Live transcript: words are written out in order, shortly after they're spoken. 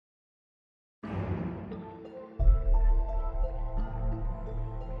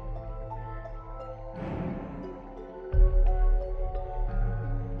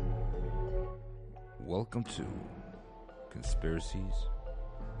Welcome to Conspiracies,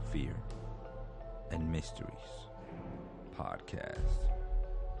 Fear, and Mysteries podcast.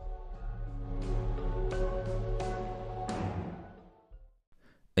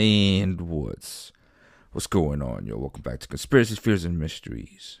 And what's going on, yo? Welcome back to Conspiracies, Fears, and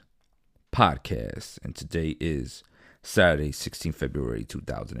Mysteries podcast. And today is Saturday, 16 February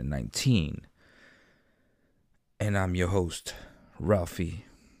 2019. And I'm your host, Ralphie,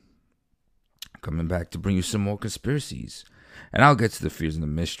 coming back to bring you some more conspiracies. And I'll get to the fears and the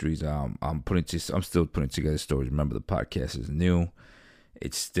mysteries. I'm still putting together stories. Remember, the podcast is new.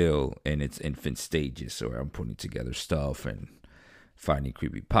 It's still in its infant stages, so I'm putting together stuff and finding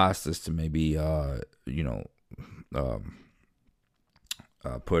creepypastas to maybe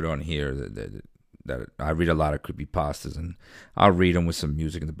put on here. That I read a lot of creepypastas, and I'll read them with some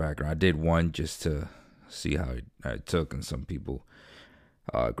music in the background. I did one just to see how it took, and some people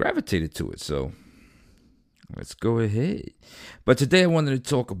gravitated to it, so let's go ahead. But today I wanted to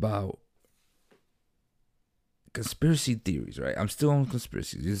talk about conspiracy theories, right? I'm still on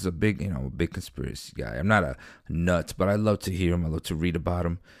conspiracies. This is a big conspiracy guy. I'm not a nut, but I love to hear them. I love to read about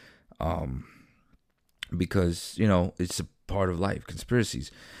them, because it's a part of life,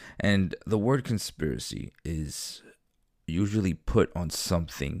 conspiracies. And the word conspiracy is usually put on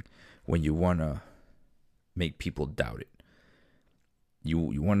something when you want to make people doubt it. You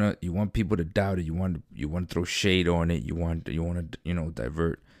want people to doubt it. You want to throw shade on it. You want to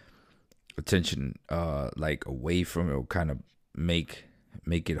divert attention like away from it, or kind of make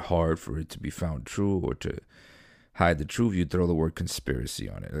it hard for it to be found true, or to hide the truth. You throw the word conspiracy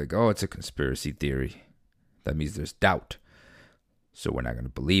on it, like, oh, it's a conspiracy theory. That means there's doubt, so we're not going to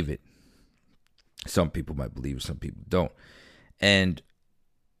believe it. Some people might believe it, some people don't. And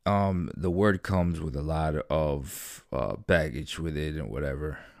the word comes with a lot of baggage with it and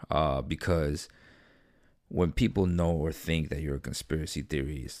whatever, because when people know or think that you're a conspiracy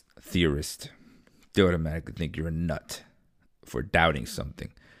theorist, they automatically think you're a nut for doubting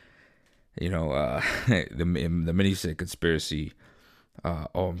something. The minute you say conspiracy, I'm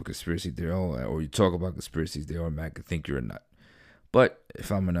a conspiracy theory, or you talk about conspiracies, they automatically think you're a nut. But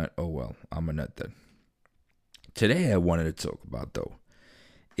if I'm a nut, oh well, I'm a nut then. Today I wanted to talk about, though,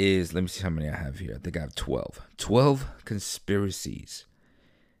 is, let me see how many I have here. I think I have 12. 12 conspiracies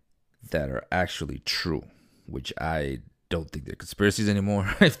that are actually true, which I don't think they're conspiracies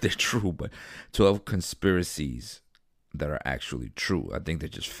anymore if they're true, but 12 conspiracies that are actually true. I think they're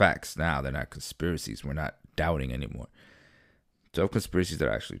just facts now. They're not conspiracies. We're not doubting anymore. 12 conspiracies that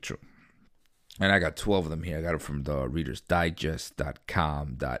are actually true. And I got 12 of them here. I got them from the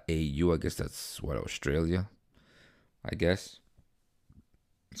readersdigest.com.au. I guess that's Australia, I guess.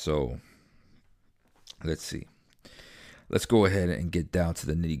 So, let's see. Let's go ahead and get down to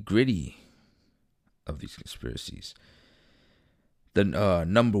the nitty-gritty of these conspiracies. The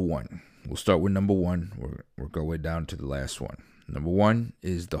number one. We'll start with number one. We'll go way down to the last one. Number one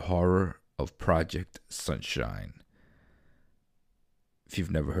is the horror of Project Sunshine. If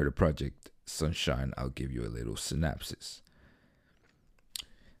you've never heard of Project Sunshine, I'll give you a little synopsis.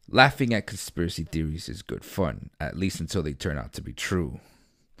 Laughing at conspiracy theories is good fun, at least until they turn out to be true.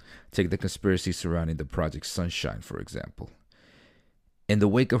 Take the conspiracy surrounding the Project Sunshine, for example. In the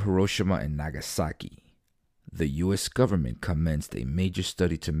wake of Hiroshima and Nagasaki, the U.S. government commenced a major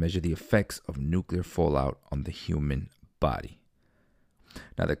study to measure the effects of nuclear fallout on the human body.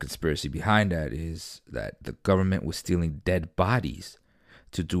 Now, the conspiracy behind that is that the government was stealing dead bodies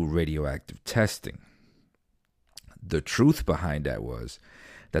to do radioactive testing. The truth behind that was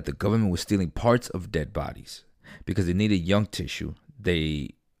that the government was stealing parts of dead bodies because they needed young tissue.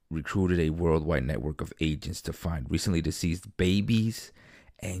 They recruited a worldwide network of agents to find recently deceased babies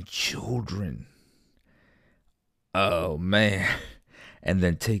and children. Oh, man. And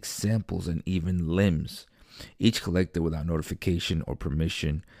then take samples and even limbs, each collected without notification or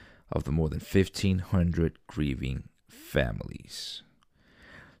permission of the more than 1,500 grieving families.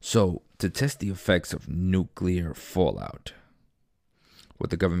 So, to test the effects of nuclear fallout,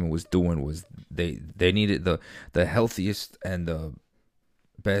 what the government was doing was they needed the healthiest and the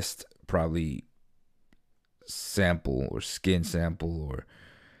best, probably, sample or skin sample, or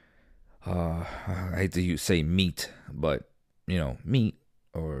I hate to say meat, but meat,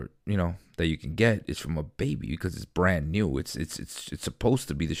 or that you can get is from a baby, because it's brand new. It's supposed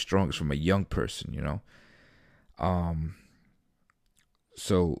to be the strongest from a young person,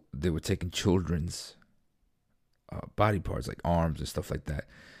 So they were taking children's body parts, like arms and stuff like that,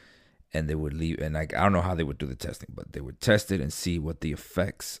 and they would leave. And I don't know how they would do the testing, but they would test it and see what the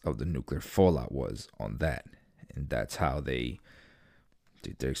effects of the nuclear fallout was on that, and that's how they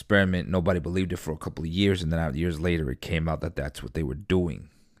Did their experiment. Nobody believed it for a couple of years, and then years later, it came out that that's what they were doing.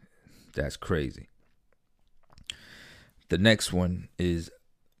 That's crazy. The next one is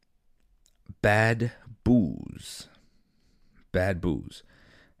bad booze. Bad booze.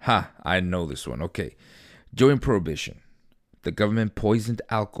 I know this one. Okay. During Prohibition, the government poisoned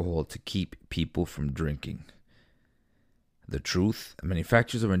alcohol to keep people from drinking. The truth,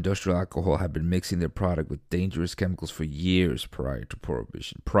 manufacturers of industrial alcohol have been mixing their product with dangerous chemicals for years prior to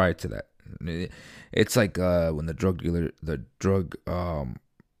Prohibition. Prior to that, it's like when the drug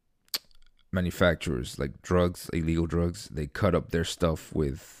manufacturers, like illegal drugs, they cut up their stuff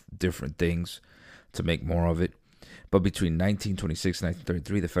with different things to make more of it. But between 1926 and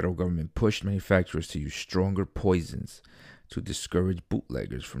 1933, the federal government pushed manufacturers to use stronger poisons to discourage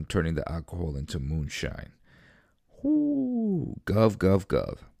bootleggers from turning the alcohol into moonshine. Ooh, gov.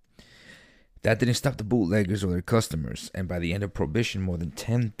 That didn't stop the bootleggers or their customers, and by the end of Prohibition, more than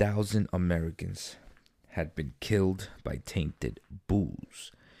 10,000 Americans had been killed by tainted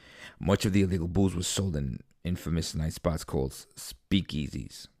booze. Much of the illegal booze was sold in infamous night spots called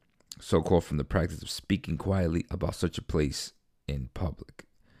speakeasies, so-called from the practice of speaking quietly about such a place in public,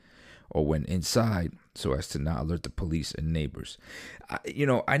 or when inside, so as to not alert the police and neighbors.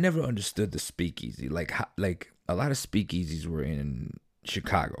 I never understood the speakeasy. Like a lot of speakeasies were in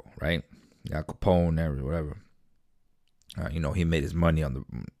Chicago, right? Al Capone, area, whatever. He made his money on the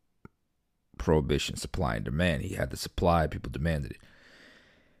Prohibition, supply and demand. He had the supply, people demanded it.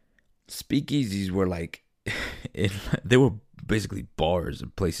 Speakeasies were like, they were basically bars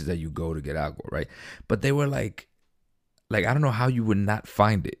and places that you go to get alcohol, right? But they were like I don't know how you would not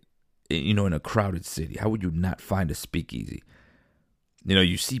find it, in a crowded city. How would you not find a speakeasy?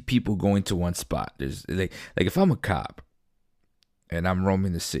 You see people going to one spot. There's like if I'm a cop and I'm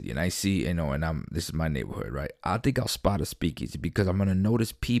roaming the city and I see, and this is my neighborhood, right? I think I'll spot a speakeasy because I'm gonna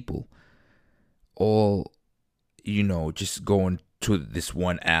notice people all, just going to this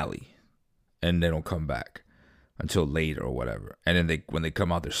one alley, and they don't come back until later or whatever. And then when they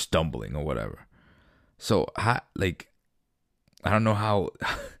come out, they're stumbling or whatever. So I don't know how,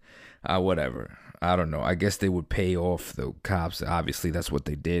 whatever. I don't know. I guess they would pay off the cops. Obviously, that's what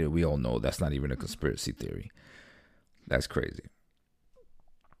they did. We all know that's not even a conspiracy theory. That's crazy.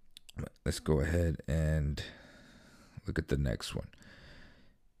 Let's go ahead and look at the next one.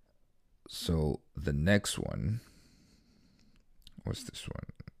 So the next one, what's this one?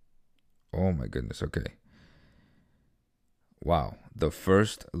 Oh my goodness. Okay. Wow. The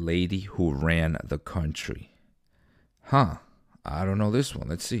first lady who ran the country. I don't know this one.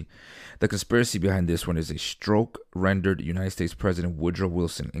 Let's see. The conspiracy behind this one is a stroke rendered United States President Woodrow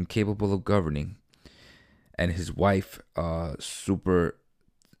Wilson incapable of governing, and his wife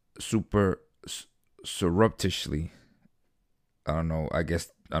surreptitiously, I don't know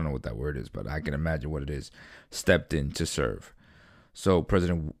what that word is, but I can imagine what it is, stepped in to serve. So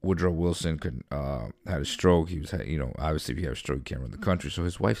President Woodrow Wilson had a stroke. He was, obviously if you have a stroke, you can't run the country. So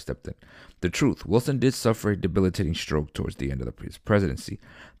his wife stepped in. The truth, Wilson did suffer a debilitating stroke towards the end of his presidency,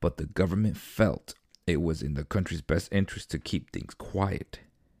 but the government felt it was in the country's best interest to keep things quiet.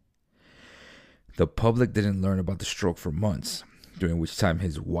 The public didn't learn about the stroke for months, during which time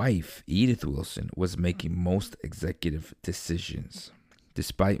his wife, Edith Wilson, was making most executive decisions.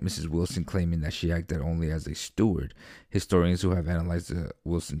 Despite Mrs. Wilson claiming that she acted only as a steward, historians who have analyzed the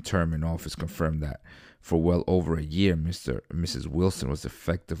Wilson term in office confirm that for well over a year, Mrs. Wilson was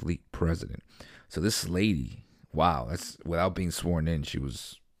effectively president. So this lady, wow, that's without being sworn in, she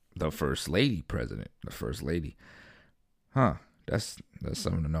was the first lady president, the first lady. That's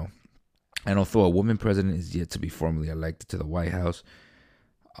something to know. And although a woman president is yet to be formally elected to the White House,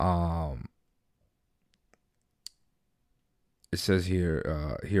 it says here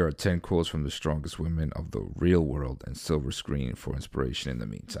are 10 quotes from the strongest women of the real world and silver screen for inspiration in the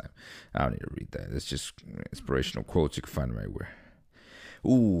meantime. I don't need to read that. It's just inspirational quotes. You can find them everywhere.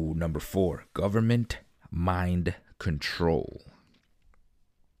 Ooh, number 4. Government mind control.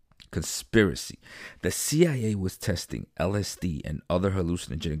 Conspiracy. The CIA was testing LSD and other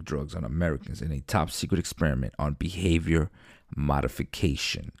hallucinogenic drugs on Americans in a top secret experiment on behavior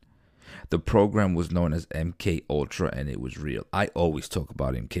modification. The program was known as MK Ultra, and it was real. I always talk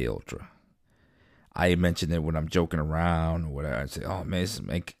about MK Ultra. I mention it when I'm joking around or whatever. I say, "Oh man, this is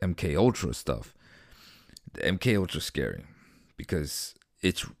MK Ultra stuff." The MK Ultra is scary because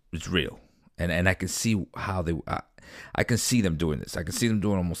it's real, and I can see how I can see them doing this. I can see them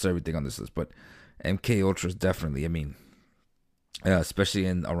doing almost everything on this list, but MK Ultra is definitely. I mean, especially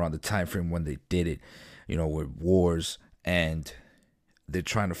in around the time frame when they did it, with wars, and they're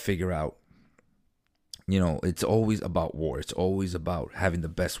trying to figure out, It's always about war. It's always about having the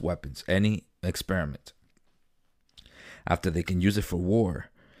best weapons. Any experiment, after they can use it for war,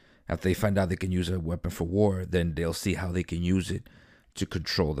 after they find out they can use a weapon for war, then they'll see how they can use it to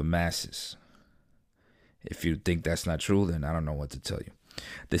control the masses. If you think that's not true, then I don't know what to tell you.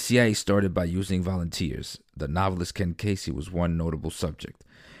 The CIA started by using volunteers. The novelist Ken Casey was one notable subject.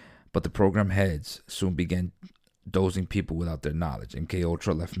 But the program heads soon began dosing people without their knowledge. MK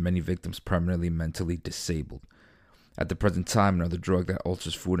Ultra left many victims permanently mentally disabled. At the present time, another drug that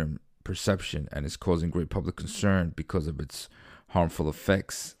alters food and perception and is causing great public concern because of its harmful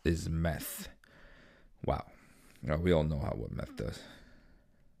effects is meth. Wow. We all know what meth does.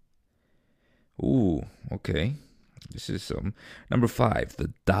 Ooh, okay. This is some. Number 5,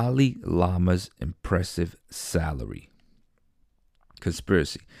 the Dalai Lama's impressive salary.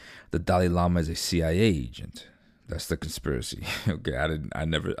 Conspiracy. The Dalai Lama is a CIA agent. That's the conspiracy. Okay, I don't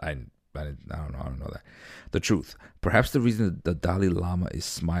know that. The truth. Perhaps the reason the Dalai Lama is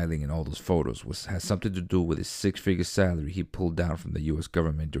smiling in all those photos has something to do with his 6-figure salary he pulled down from the U.S.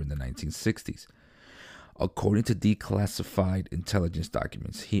 government during the 1960s. According to declassified intelligence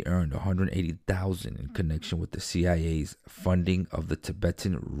documents, he earned $180,000 in connection with the CIA's funding of the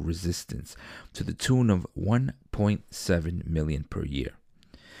Tibetan resistance to the tune of $1.7 million per year.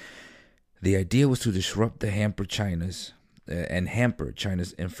 The idea was to disrupt hamper China's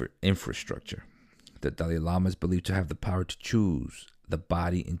infrastructure. The Dalai Lama is believed to have the power to choose the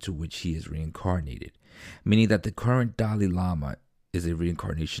body into which he is reincarnated, meaning that the current Dalai Lama is a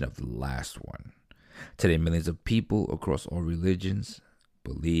reincarnation of the last one. Today, millions of people across all religions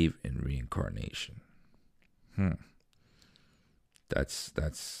believe in reincarnation. That's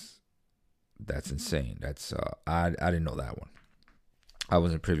insane. I didn't know that one. I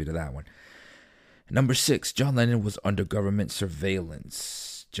wasn't privy to that one. Number 6, John Lennon was under government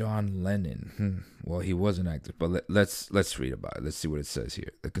surveillance. John Lennon. Well, he wasn't active, but let's read about it. Let's see what it says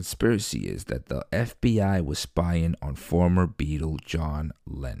here. The conspiracy is that the FBI was spying on former Beatle John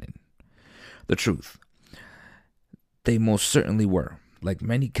Lennon. The truth. They most certainly were. Like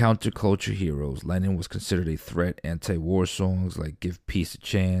many counterculture heroes, Lennon was considered a threat. Anti-war songs like Give Peace a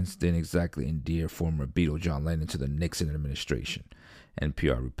Chance didn't exactly endear former Beatle John Lennon to the Nixon administration,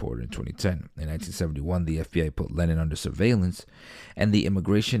 NPR reported in 2010. In 1971, the FBI put Lennon under surveillance, and the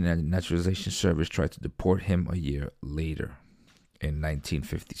Immigration and Naturalization Service tried to deport him a year later. In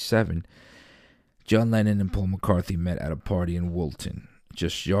 1957, John Lennon and Paul McCartney met at a party in Woolton.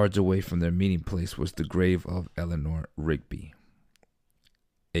 Just yards away from their meeting place was the grave of Eleanor Rigby.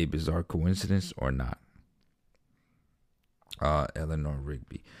 A bizarre coincidence or not? Eleanor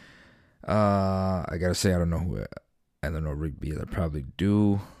Rigby. I gotta say, I don't know who Eleanor Rigby is. I probably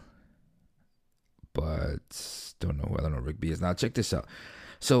do, but don't know who Eleanor Rigby is. Now, check this out.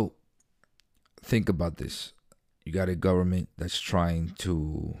 So, think about this. You got a government that's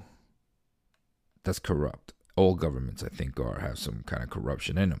corrupt. All governments, I think, have some kind of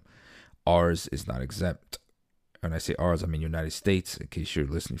corruption in them. Ours is not exempt. When I say ours, I mean United States, in case you're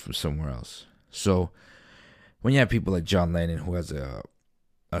listening from somewhere else. So, when you have people like John Lennon, who has a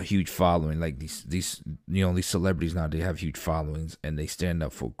huge following, like these celebrities now, they have huge followings, and they stand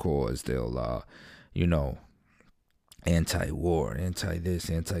up for a cause. They'll, anti-war, anti-this,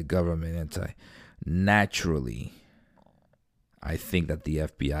 anti-government, naturally, I think that the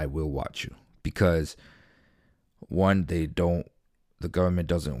FBI will watch you because, one, the government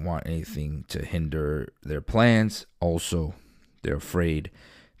doesn't want anything to hinder their plans. Also, they're afraid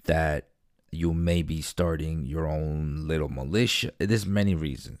that you may be starting your own little militia. There's many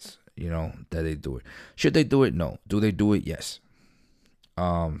reasons, that they do it. Should they do it? No. Do they do it? Yes.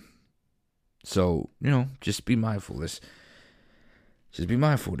 So, just be mindful. Just be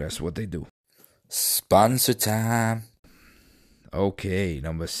mindful. That's what they do. Sponsor time. Okay,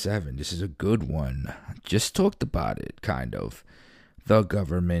 number 7. This is a good one. Just talked about it, kind of. The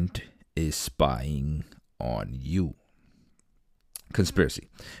government is spying on you. Conspiracy.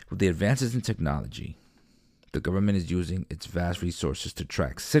 With the advances in technology, the government is using its vast resources to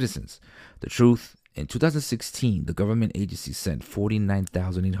track citizens. The truth, in 2016, the government agency sent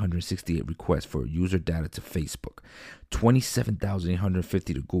 49,868 requests for user data to Facebook,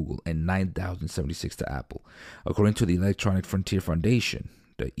 27,850 to Google, and 9,076 to Apple. According to the Electronic Frontier Foundation,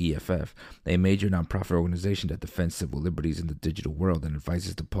 the EFF, a major nonprofit organization that defends civil liberties in the digital world and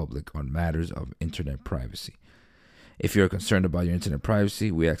advises the public on matters of internet privacy. If you're concerned about your internet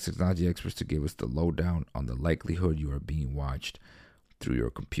privacy, we ask technology experts to give us the lowdown on the likelihood you are being watched through your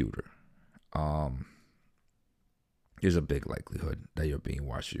computer. There's a big likelihood that you're being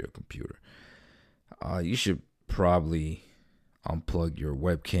watched through your computer. You should probably unplug your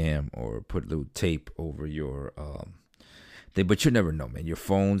webcam or put a little tape over your thing. But you never know, man. Your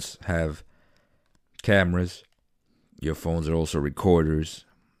phones have cameras. Your phones are also recorders.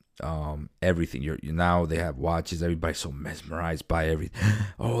 Everything. Now they have watches. Everybody's so mesmerized by everything.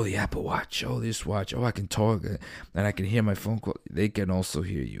 Oh, the Apple Watch. Oh, this watch. Oh, I can talk and I can hear my phone call. They can also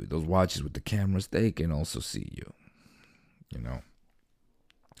hear you. Those watches with the cameras, they can also see you.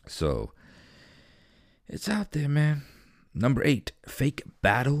 So it's out there, man. Number 8, fake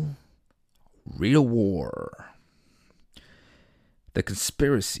battle, real war. The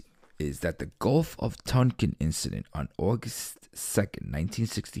conspiracy is that the Gulf of Tonkin incident on August 2nd,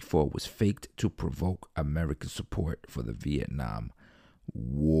 1964 was faked to provoke American support for the Vietnam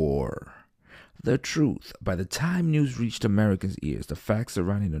War. The truth, by the time news reached Americans' ears, the facts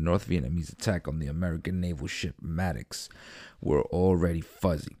surrounding the North Vietnamese attack on the American naval ship Maddox were already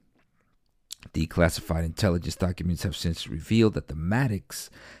fuzzy. Declassified intelligence documents have since revealed that the Maddox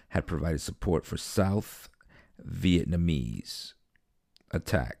had provided support for South Vietnamese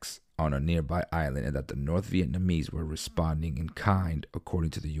attacks on a nearby island and that the North Vietnamese were responding in kind, according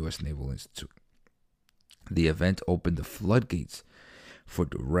to the U.S. Naval Institute. The event opened the floodgates for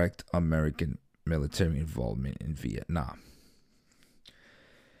direct American military involvement in Vietnam.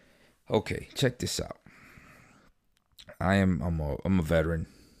 Okay, check this out. I'm a veteran.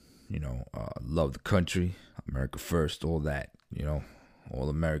 Love the country, America first, all that, all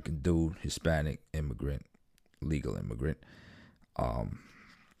American dude, Hispanic immigrant, legal immigrant,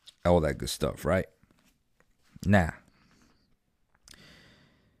 all that good stuff, right? Now,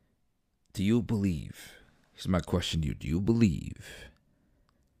 do you believe, here's my question to you, do you believe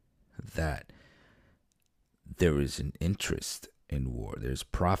that there is an interest in war, there's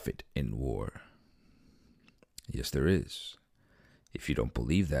profit in war? Yes, there is. If you don't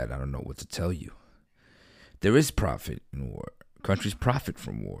believe that, I don't know what to tell you. There is profit in war. Countries profit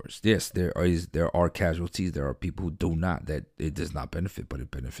from wars. Yes, there are casualties. There are people who do not, that it does not benefit, but it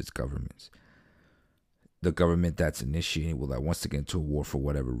benefits governments. The government that's initiating, that wants to get into a war for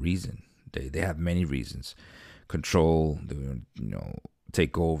whatever reason. They have many reasons. Control,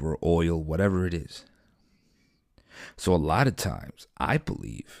 take over, oil, whatever it is. So a lot of times, I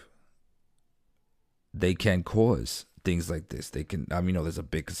believe they can cause things like this. They can, there's a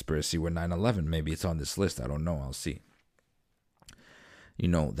big conspiracy with 9/11. Maybe it's on this list. I don't know. I'll see.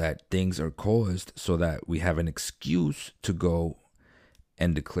 That things are caused so that we have an excuse to go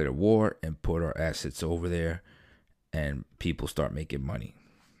and declare war and put our assets over there and people start making money.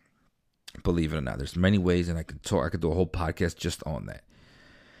 Believe it or not, there's many ways, and I could do a whole podcast just on that.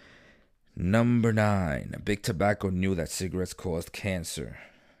 Number 9, Big Tobacco knew that cigarettes caused cancer.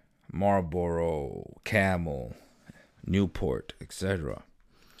 Marlboro, Camel, Newport, etc.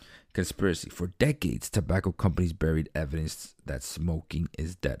 Conspiracy. For decades, tobacco companies buried evidence that smoking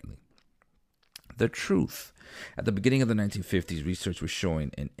is deadly. The truth. At the beginning of the 1950s, research was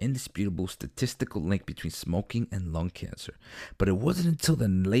showing an indisputable statistical link between smoking and lung cancer. But it wasn't until the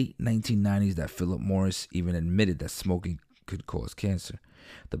late 1990s that Philip Morris even admitted that smoking could cause cancer.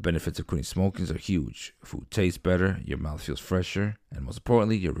 The benefits of quitting smoking are huge. Food tastes better, your mouth feels fresher, and most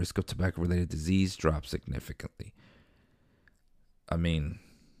importantly, your risk of tobacco-related disease drops significantly. I don't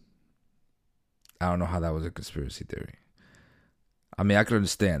know how that was a conspiracy theory. I could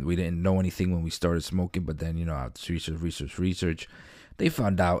understand. We didn't know anything when we started smoking, but then, after research, they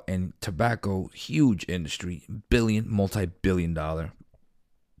found out. And tobacco, huge industry, multi-billion dollar.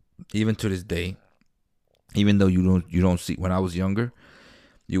 Even to this day, even though you don't see, when I was younger,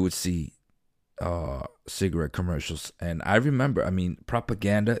 you would see cigarette commercials. And I remember,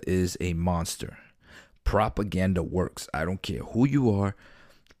 propaganda is a monster. Propaganda works. I don't care who you are.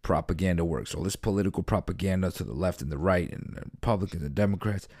 Propaganda works. All this political propaganda to the left and the right and the Republicans and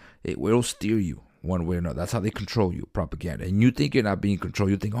Democrats, it will steer you one way or another. That's how they control you, propaganda. And you think you're not being controlled.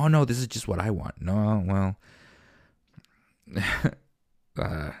 You think, oh no, this is just what I want. No,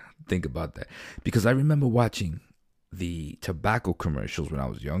 well, think about that. Because I remember watching the tobacco commercials when I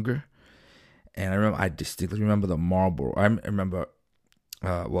was younger. And I distinctly remember the Marlboro. I remember,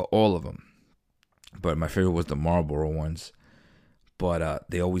 all of them. But my favorite was the Marlboro ones. But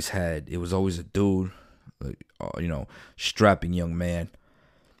it was always a dude, strapping young man,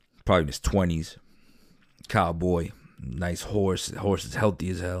 probably in his 20s, cowboy, nice horse. The horse is healthy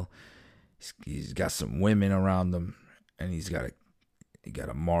as hell. He's got some women around him, and he got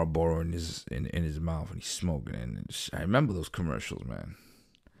a Marlboro in his mouth, and he's smoking. And I remember those commercials, man.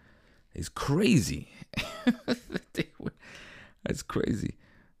 It's crazy. That's crazy.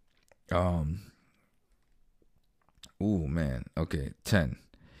 Ooh, man. Okay, 10.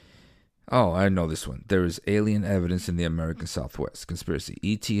 Oh, I know this one. There is alien evidence in the American Southwest. Conspiracy.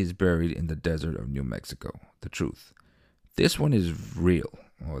 ET is buried in the desert of New Mexico. The truth. This one is real.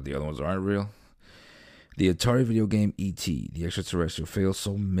 Oh, the other ones aren't real. The Atari video game E.T., the extraterrestrial, failed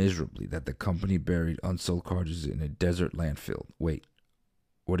so miserably that the company buried unsold cartridges in a desert landfill. Wait,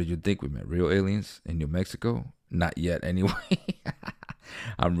 what did you think we meant? Real aliens in New Mexico? Not yet, anyway.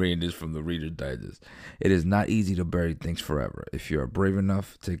 I'm reading this from the Reader's Digest. It is not easy to bury things forever. If you are brave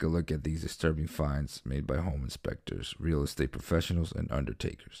enough, take a look at these disturbing finds made by home inspectors, real estate professionals, and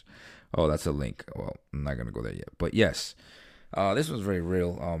undertakers. Oh, that's a link. Well, I'm not going to go there yet. But yes, this was very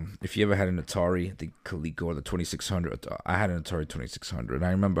real. If you ever had an Atari, the Coleco or the 2600, I had an Atari 2600. And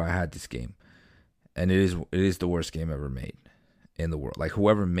I remember I had this game. And it is the worst game ever made in the world. Like,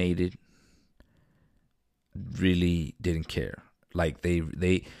 whoever made it really didn't care. Like, they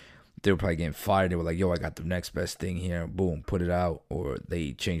were probably getting fired. They were like, yo, I got the next best thing here. Boom, put it out. Or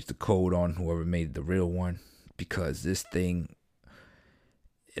they changed the code on whoever made the real one. Because this thing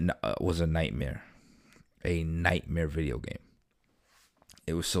was a nightmare. A nightmare video game.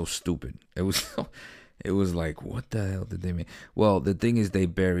 It was so stupid. It was like, what the hell did they make? Well, the thing is, they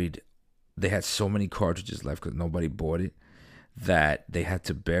had so many cartridges left because nobody bought it, that they had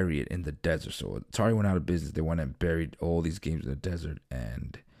to bury it in the desert. So Atari went out of business. They went and buried all these games in the desert,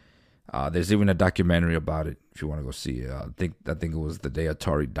 and there's even a documentary about it if you want to go see it. I think it was the day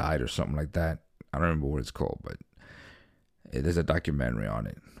Atari died or something like that. I don't remember what it's called, but there's a documentary on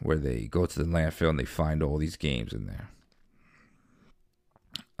it where they go to the landfill and they find all these games in there.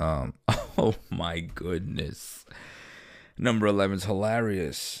 Oh my goodness. Number 11 is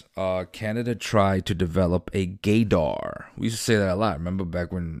hilarious. Canada tried to develop a gaydar. We used to say that a lot. Remember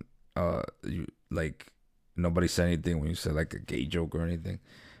back when nobody said anything when you said like a gay joke or anything?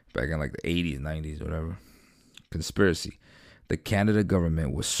 Back in like the 80s, 90s, whatever. Conspiracy. The Canada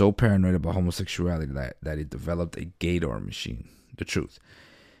government was so paranoid about homosexuality that it developed a gaydar machine. The truth.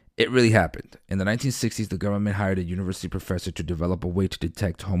 It really happened. In the 1960s, the government hired a university professor to develop a way to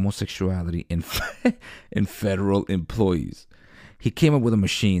detect homosexuality in federal employees. He came up with a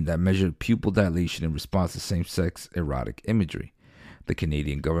machine that measured pupil dilation in response to same-sex erotic imagery. The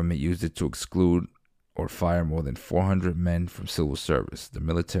Canadian government used it to exclude or fire more than 400 men from civil service, the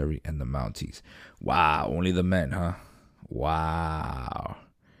military, and the Mounties. Wow, only the men, huh? Wow.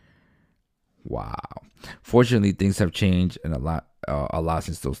 Fortunately, things have changed and a lot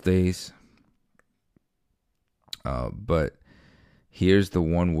since those days. But here's the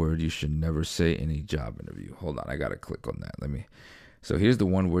one word you should never say in a job interview. Hold on, I gotta click on that. So here's the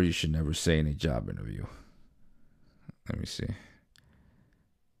one word you should never say in a job interview. Let me see.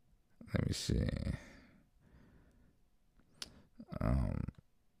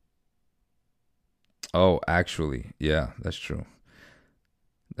 Actually, yeah, that's true.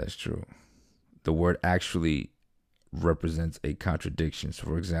 The word actually represents a contradiction. So,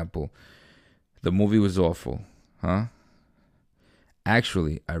 for example, the movie was awful, huh?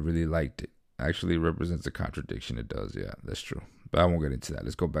 Actually, I really liked it. Actually represents a contradiction. It does, yeah, that's true. But I won't get into that.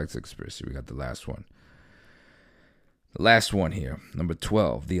 Let's go back to the conspiracy. We got the last one. The last one here, number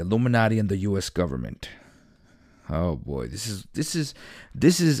 12, the Illuminati and the U.S. government. Oh boy, this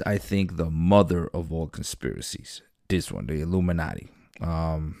is I think the mother of all conspiracies. This one, the Illuminati.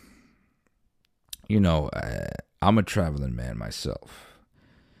 I'm a traveling man myself.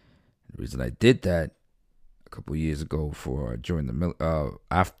 The reason I did that a couple years ago while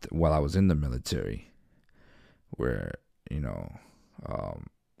I was in the military, where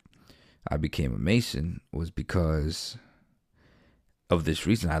I became a Mason, was because of this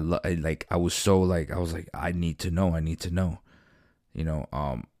reason. I was like, I need to know. And it's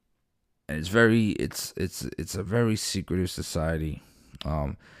a very secretive society.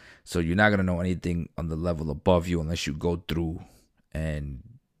 So you're not gonna know anything on the level above you unless you go through and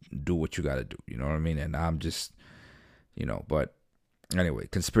do what you gotta do. You know what I mean? And I'm just, but anyway,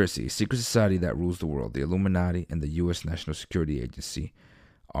 conspiracy, a secret society that rules the world. The Illuminati and the U.S. National Security Agency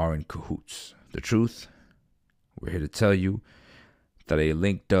are in cahoots. The truth? We're here to tell you that a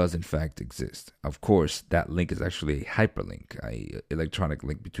link does in fact exist. Of course, that link is actually a hyperlink, an electronic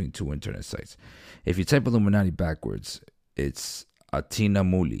link between two internet sites. If you type Illuminati backwards, it's Atina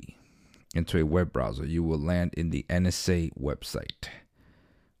Muli into a web browser, you will land in the NSA website.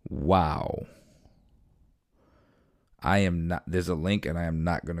 Wow. There's a link and I am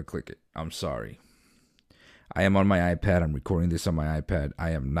not going to click it. I'm sorry. I am on my iPad. I'm recording this on my iPad. I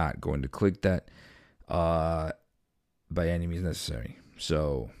am not going to click that by any means necessary.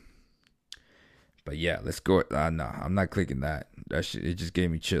 So, but yeah, let's go. No, I'm not clicking that. It just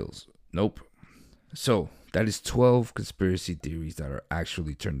gave me chills. Nope. So that is 12 conspiracy theories that are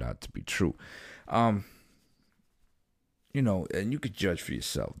actually turned out to be true. Um, and you could judge for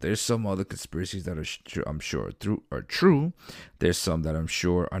yourself. There's some other conspiracies that I'm sure are true. There's some that I'm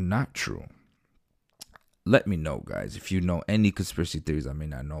sure are not true. Let me know, guys, if you know any conspiracy theories I may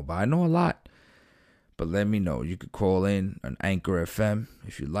not know, but I know a lot. But let me know. You could call in on Anchor FM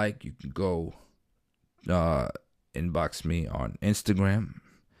if you like. You can go inbox me on Instagram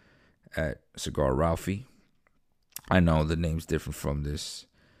at Cigar Ralphie. I know the name's different from this,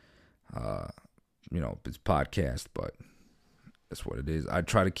 this podcast, but that's what it is. I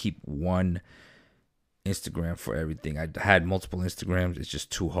try to keep one Instagram for everything. I had multiple Instagrams. It's just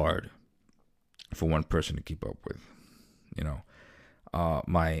too hard for one person to keep up with.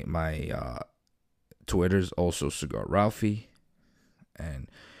 My Twitter's also Cigar Ralphie, and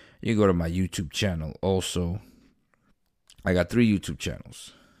you can go to my YouTube channel also. I got 3 YouTube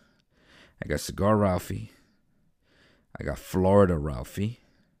channels. I got Cigar Ralphie, I got Florida Ralphie,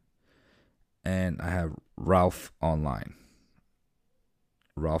 and I have Ralph Online.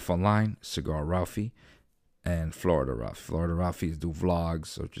 Ralph Online, Cigar Ralphie, and Florida Ralphie. Florida Ralphie do vlogs,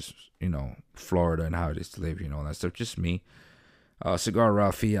 so just, Florida and how it is to live, that stuff. Just me. Cigar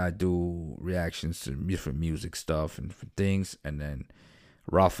Ralphie, I do reactions to different music stuff and different things. And then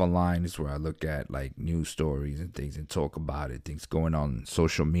Ralph Online is where I look at like news stories and things and talk about it, things going on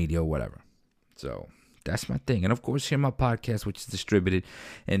social media, whatever. So that's my thing. And of course, hear my podcast, which is distributed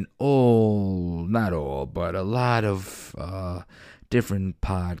in not all, but a lot of different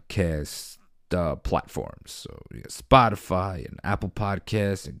podcast platforms. So you got Spotify and Apple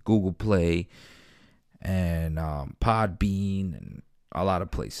Podcasts and Google Play and Podbean and a lot of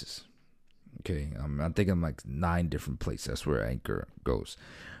places. Okay, I think I'm like 9 different places. That's where Anchor goes.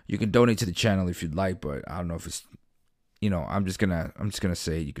 You can donate to the channel if you'd like, but I don't know if it's, I'm just gonna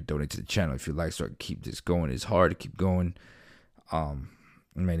say you could donate to the channel if you like, so I can keep this going. It's hard to keep going. I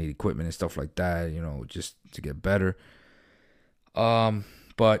may need equipment and stuff like that, just to get better.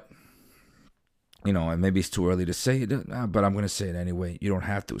 But and maybe it's too early to say it, but I'm gonna say it anyway. You don't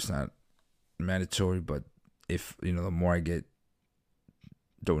have to. It's not mandatory, but if the more I get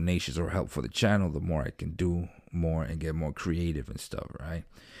donations or help for the channel, the more I can do more and get more creative and stuff, right?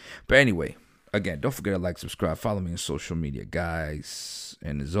 But anyway, again, don't forget to like, subscribe, follow me on social media, guys.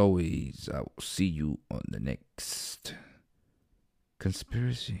 And as always, I will see you on the next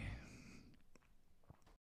conspiracy.